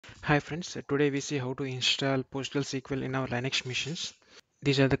Hi friends, today we see how to install PostgreSQL in our Linux machines.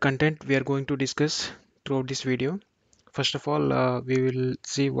 These are the content we are going to discuss throughout this video. First of all, we will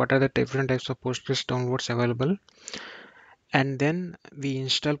see what are the different types of Postgres downloads available, and then we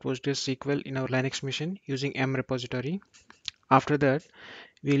install PostgreSQL in our Linux machine using M repository. After that,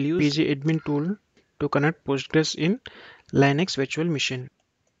 we'll use PGAdmin tool to connect Postgres in Linux virtual machine.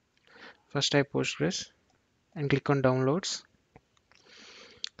 First type Postgres and click on downloads.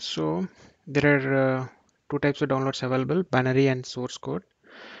 So there are two types of downloads available, binary and source code.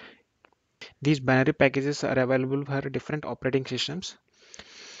 These binary packages are available for different operating systems.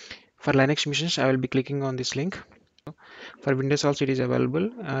 For Linux machines, I will be clicking on this link. For Windows also it is available,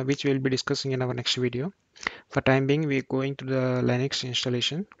 which we will be discussing in our next video. For time being, we are going to the Linux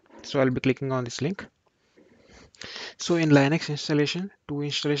installation. So I'll be clicking on this link. So in Linux installation, two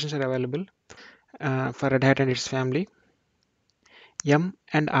installations are available for Red Hat and its family. Yum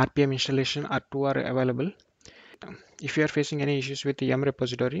and RPM installation are two are available. If you are facing any issues with the Yum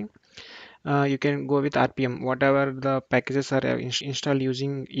repository, you can go with RPM. Whatever the packages are installed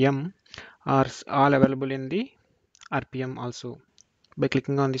using Yum are all available in the RPM also. By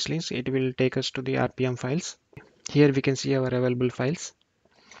clicking on these links, it will take us to the RPM files. Here we can see our available files.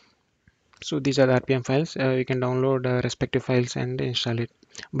 So these are the RPM files. We can download respective files and install it.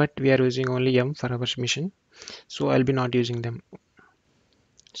 But we are using only Yum for our mission, so I'll be not using them.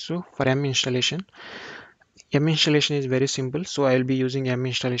 So for Yum installation is very simple. So I'll be using Yum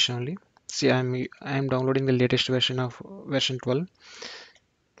installation only. See, I'm downloading the latest version of version 12.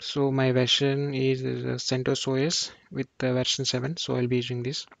 So my version is CentOS OS with version 7. So I'll be using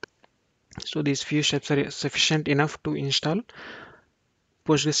this. So these few steps are sufficient enough to install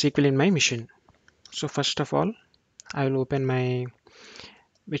PostgreSQL in my machine. So first of all, I will open my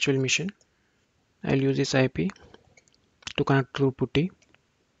virtual machine. I'll use this IP to connect to PuTTY.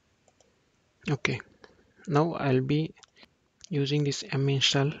 Okay. Now I'll be using this M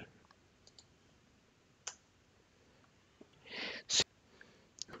install.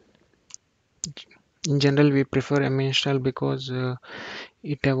 In general, we prefer M install because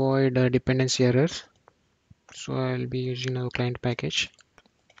it avoid dependency errors. So I'll be using our client package.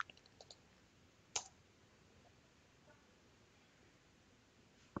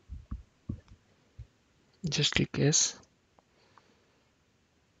 Just click yes.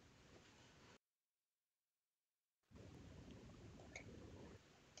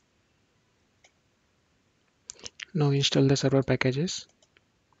 Now install the server packages.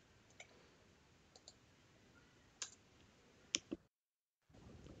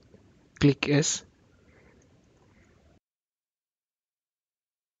 Click yes.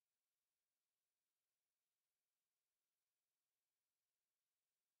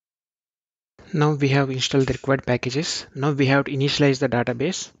 Now we have installed the required packages. Now we have to initialize the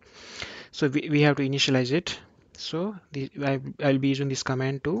database. So we have to initialize it. So I'll be using this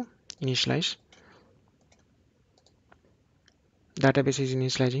command to initialize. Database is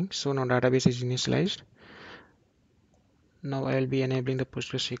initializing. So now database is initialized. Now I'll be enabling the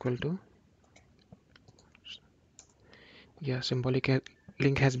PostgreSQL to. Yeah, symbolic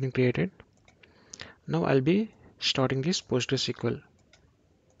link has been created. Now I'll be starting this PostgreSQL.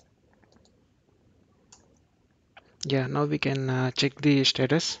 Yeah, now we can check the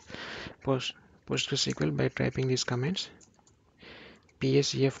status PostgreSQL by typing these commands.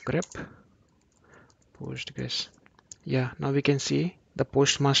 psef grep postgres. Yeah, now we can see the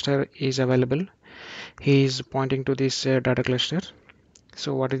postmaster is available. He is pointing to this data cluster.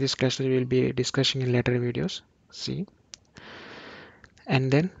 So what is this cluster we will be discussing in later videos. See. And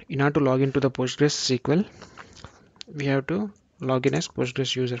then in order to log into the PostgreSQL, we have to log in as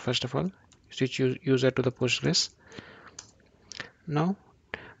Postgres user first of all. Switch user to the Postgres. Now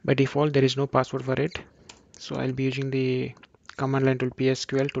by default there is no password for it. So I'll be using the command line tool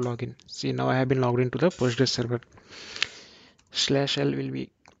PSQL to log in. See, now I have been logged into the Postgres server. /l will be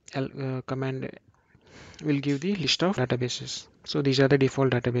command will give the list of databases. So these are the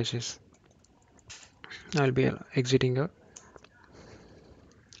default databases. I'll be exiting out.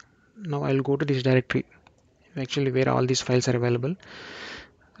 Now I'll go to this directory, actually where all these files are available.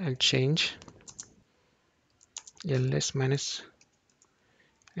 I'll change ls minus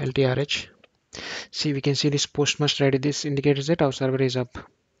ltrh. See, we can see this postmaster ID. This indicates that our server is up.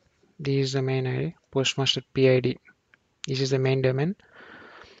 This is the main ID, postmaster PID. This is the main domain.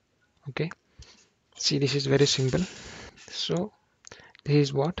 Okay. See, this is very simple. So this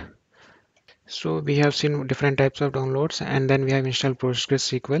is what. So we have seen different types of downloads, and then we have installed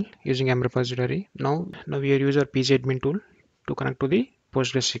PostgreSQL using M repository. Now we use our PGAdmin tool to connect to the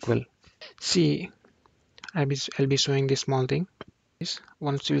PostgreSQL. See, I'll be showing this small thing.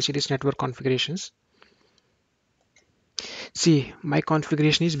 Once you will see this network configurations, see my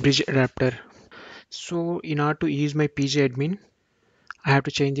configuration is bridge adapter. So in order to use my PGAdmin, I have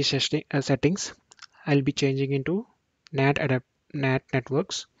to change the settings. I'll be changing into NAT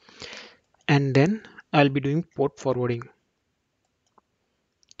networks, and then I'll be doing port forwarding.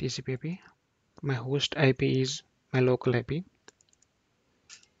 TCP/IP. My host IP is my local IP.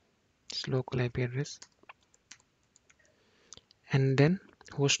 It's local IP address, and then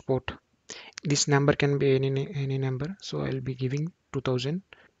host port. This number can be any number, so I'll be giving 2000.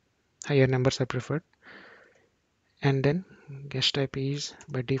 Higher numbers are preferred. And then guest IP is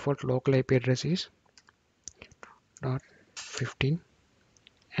by default local IP address is dot 15,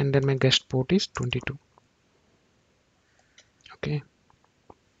 and then my guest port is 22. Okay.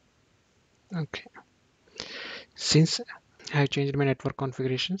 Okay. Since I have changed my network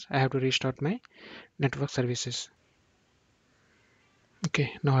configurations, I have to restart my network services.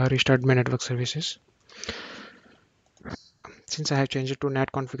 Okay, now I restart my network services. Since I have changed it to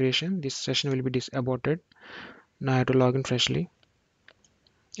NAT configuration, this session will be aborted. Now I have to log in freshly.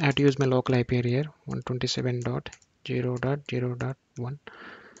 I have to use my local IP here 127.0.0.1,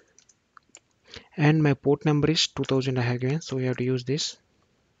 and my port number is 2000 I have given, so we have to use this.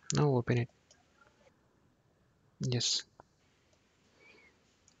 Now open it. Yes.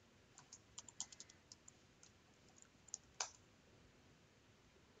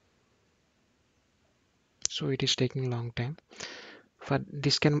 So it is taking a long time. For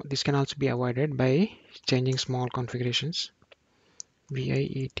this can also be avoided by changing small configurations.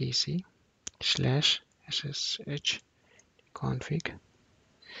 vietc/ssh config.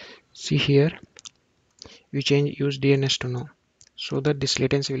 See here, we use DNS to know, so that this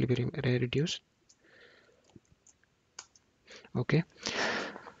latency will be reduced. Okay.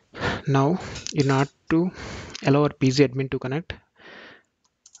 Now, in order to allow our PGAdmin to connect,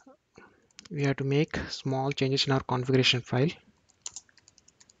 we have to make small changes in our configuration file.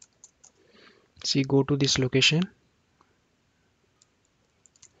 See, go to this location.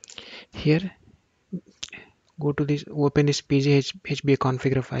 Here, go to this, open this PGHB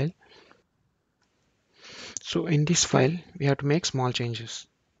configure file. So in this file, we have to make small changes.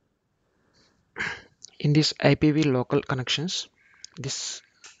 In this IPv local connections, this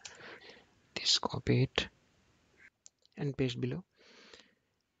copy it and paste below,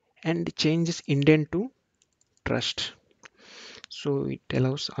 and change this indent to trust, so it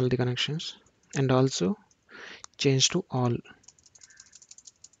allows all the connections, and also change to all.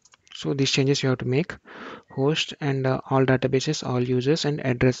 So these changes you have to make. Host and all databases, all users, and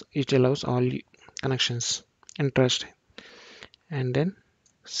address, it allows all connections, and trust, and then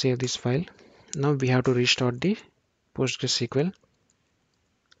save this file. Now we have to restart the PostgreSQL.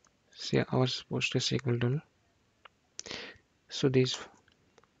 See our PostgreSQL done.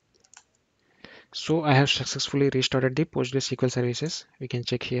 So I have successfully restarted the PostgreSQL services. We can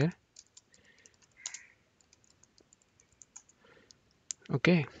check here.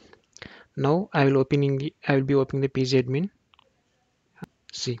 Okay. Now I will be opening the PGAdmin.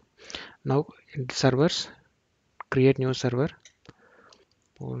 See, now in servers, create new server.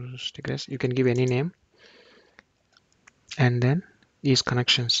 Postgres. You can give any name, and then these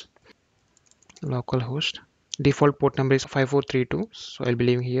connections. Localhost. Default port number is 5432. So I'll be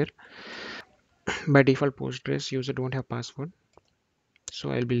leaving here. By default, Postgres user don't have password,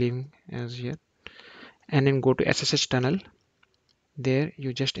 so I'll be leaving as here. And then go to SSH tunnel. There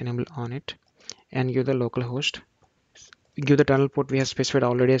you just enable on it and give the localhost. Give the tunnel port we have specified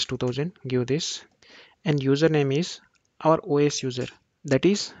already as 2000. Give this, and username is our OS user, that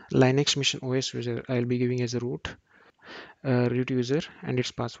is Linux Mission OS user. I'll be giving as a root user, and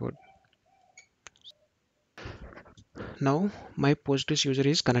its password. Now my Postgres user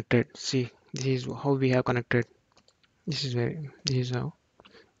is connected. See, this is how we have connected. This is how.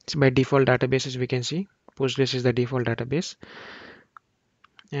 So by default databases we can see Postgres is the default database,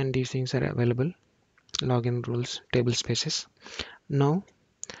 and these things are available. Login rules, table spaces. Now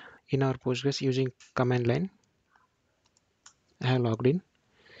in our Postgres using command line, I have logged in.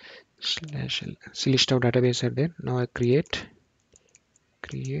 /l. See, list of database are there. Now I create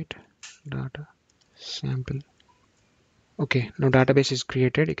data sample. Okay, now database is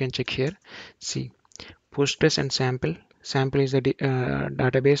created. You can check here. See, Postgres and sample is the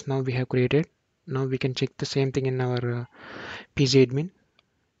database now we have created. Now we can check the same thing in our PGAdmin.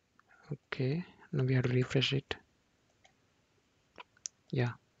 Okay, now we have to refresh it.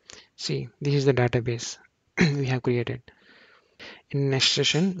 Yeah, see, this is the database we have created. In next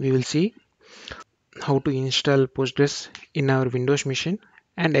session we will see how to install Postgres in our Windows machine,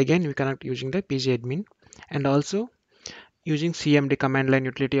 and again we connect using the PGAdmin, and also using CMD command line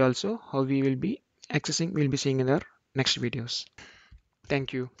utility also, how we will be accessing, we'll be seeing in our next videos.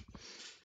 Thank you.